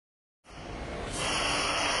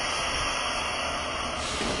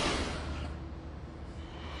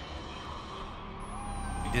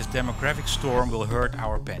This demographic storm will hurt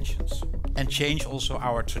our pensions and change also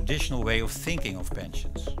our traditional way of thinking of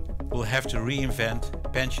pensions. We'll have to reinvent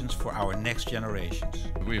pensions for our next generations.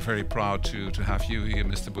 We're very proud to have you here,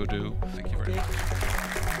 Mr. Boudou. Thank you very much.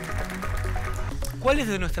 ¿Cuál es,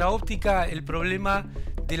 desde nuestra óptica, el problema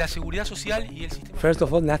de la seguridad social y el sistema? First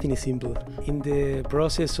of all, nothing is simple. In the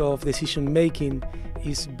process of decision making,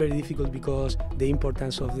 it's very difficult because the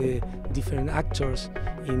importance of the different actors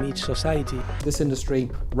in each society. This industry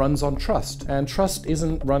runs on trust, and trust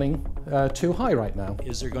isn't running too high right now.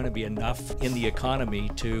 Is there going to be enough in the economy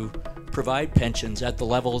to provide pensions at the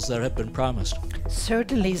levels that have been promised?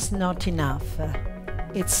 Certainly is not enough.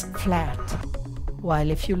 It's flat.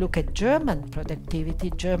 While if you look at German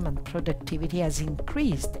productivity has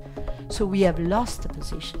increased. So we have lost the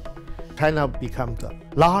position. China become the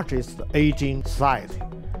largest aging society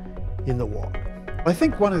in the world. I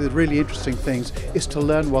think one of the really interesting things is to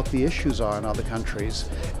learn what the issues are in other countries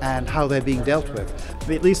and how they're being dealt with.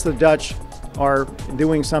 At least the Dutch are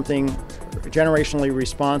doing something generationally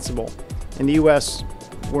responsible. In the US,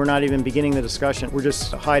 we're not even beginning the discussion. We're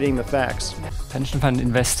just hiding the facts. Pension fund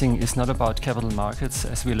investing is not about capital markets,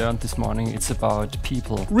 as we learned this morning. It's about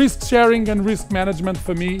people. Risk sharing and risk management,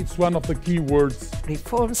 for me, it's one of the key words.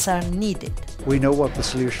 Reforms are needed. We know what the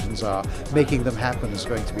solutions are. Making them happen is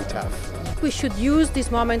going to be tough. We should use this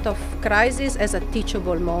moment of crisis as a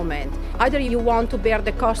teachable moment. Either you want to bear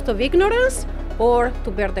the cost of ignorance or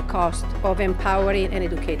to bear the cost of empowering and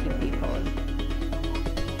educating people.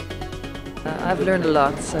 I've learned a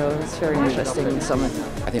lot, so it's very interesting summit.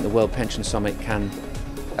 I think the World Pension Summit can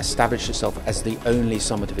establish itself as the only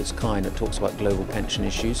summit of its kind that talks about global pension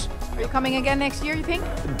issues. Are you coming again next year, you think?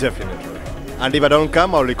 Definitely. And if I don't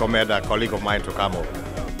come, I'll recommend a colleague of mine to come over.